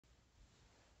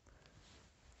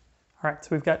All right, so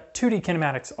we've got 2D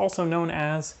kinematics, also known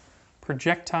as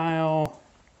projectile,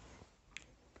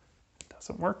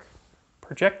 doesn't work,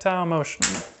 projectile motion.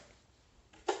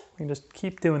 We can just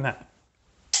keep doing that.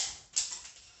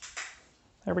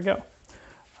 There we go.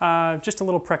 Just a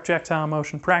little projectile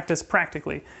motion practice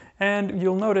practically. And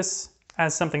you'll notice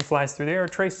as something flies through the air,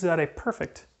 it traces out a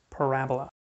perfect parabola.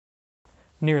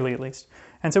 Nearly, at least.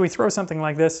 And so we throw something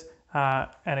like this,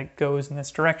 and it goes in this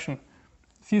direction.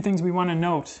 A few things we want to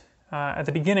note. At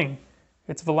the beginning,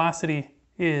 its velocity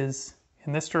is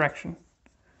in this direction,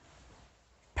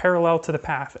 parallel to the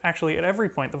path. Actually, at every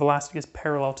point, the velocity is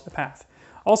parallel to the path.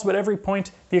 Also, at every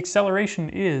point, the acceleration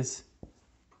is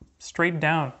straight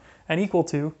down and equal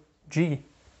to g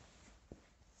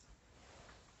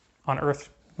on Earth,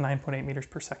 9.8 meters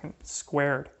per second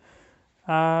squared.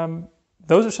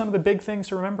 Those are some of the big things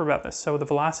to remember about this. So the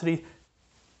velocity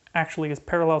actually is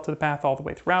parallel to the path all the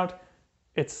way throughout.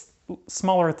 It's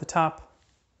smaller at the top,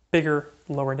 bigger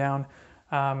lower down.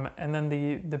 And then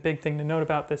the big thing to note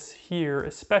about this here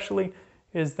especially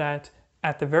is that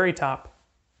at the very top,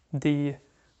 the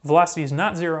velocity is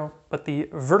not zero, but the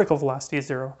vertical velocity is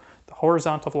zero. The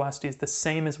horizontal velocity is the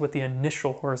same as what the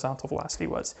initial horizontal velocity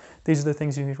was. These are the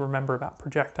things you need to remember about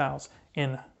projectiles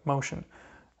in motion.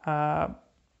 Now,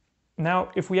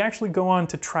 if we actually go on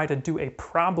to try to do a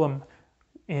problem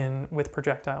with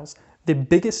projectiles, the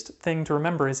biggest thing to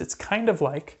remember is it's kind of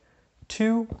like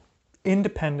two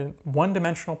independent,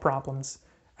 one-dimensional problems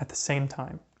at the same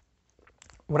time.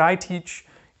 What I teach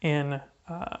in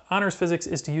honors physics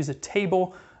is to use a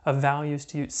table of values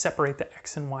to separate the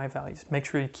x and y values. Make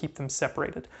sure you keep them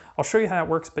separated. I'll show you how that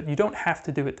works, but you don't have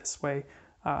to do it this way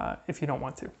if you don't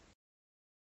want to.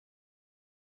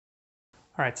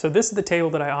 All right, so this is the table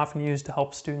that I often use to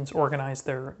help students organize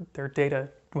their data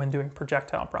when doing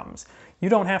projectile problems. You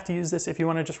don't have to use this if you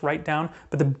want to just write down,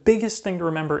 but the biggest thing to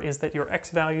remember is that your x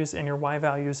values and your y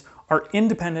values are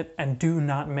independent and do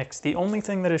not mix. The only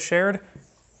thing that is shared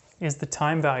is the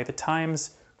time value. The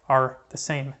times are the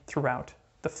same throughout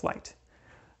the flight.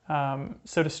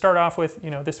 So to start off with,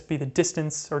 this would be the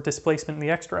distance or displacement in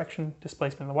the x direction,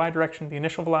 displacement in the y direction, the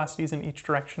initial velocities in each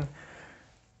direction.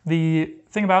 The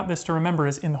thing about this to remember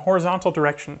is in the horizontal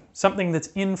direction, something that's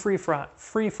in free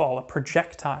fall, a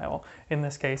projectile in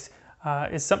this case,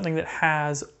 is something that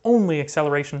has only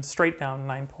acceleration straight down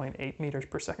 9.8 meters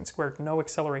per second squared, no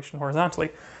acceleration horizontally.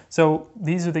 So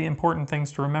these are the important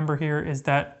things to remember here is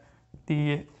that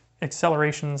the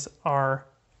accelerations are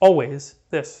always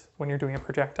this when you're doing a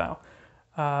projectile.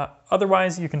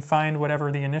 Otherwise, you can find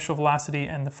whatever the initial velocity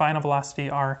and the final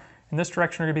velocity are in this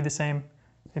direction are going to be the same.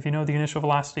 If you know the initial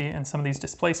velocity and some of these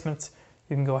displacements,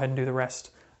 you can go ahead and do the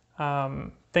rest.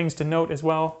 Things to note as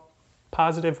well,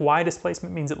 positive y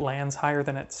displacement means it lands higher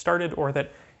than it started or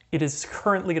that it is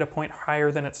currently at a point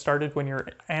higher than it started when you're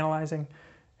analyzing.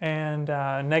 And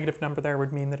a negative number there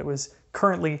would mean that it was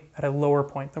currently at a lower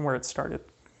point than where it started.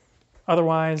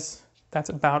 Otherwise, that's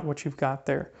about what you've got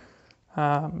there.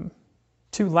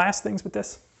 Two last things with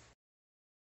this.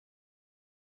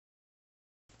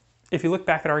 If you look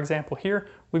back at our example here,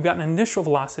 we've got an initial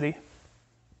velocity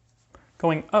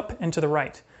going up and to the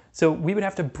right. So we would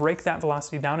have to break that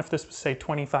velocity down if this was, say,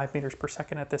 25 meters per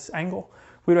second at this angle.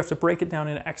 We would have to break it down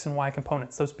into x and y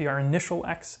components. Those would be our initial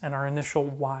x and our initial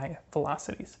y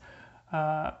velocities.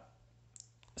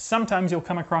 Sometimes you'll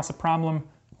come across a problem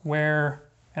where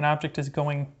an object is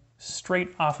going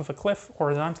straight off of a cliff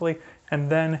horizontally, and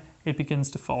then it begins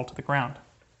to fall to the ground.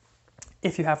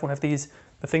 If you have one of these,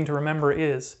 the thing to remember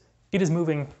is it is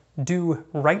moving due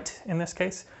right in this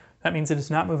case. That means it is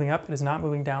not moving up, it is not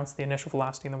moving down, so the initial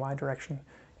velocity in the y direction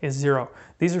is 0.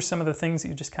 These are some of the things that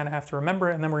you just kind of have to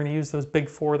remember, and then we're going to use those big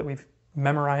four that we've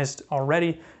memorized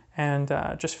already and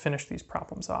just finish these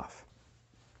problems off.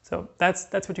 So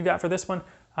that's what you got for this one.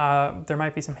 There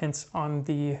might be some hints on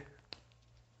the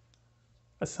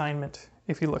assignment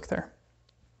if you look there.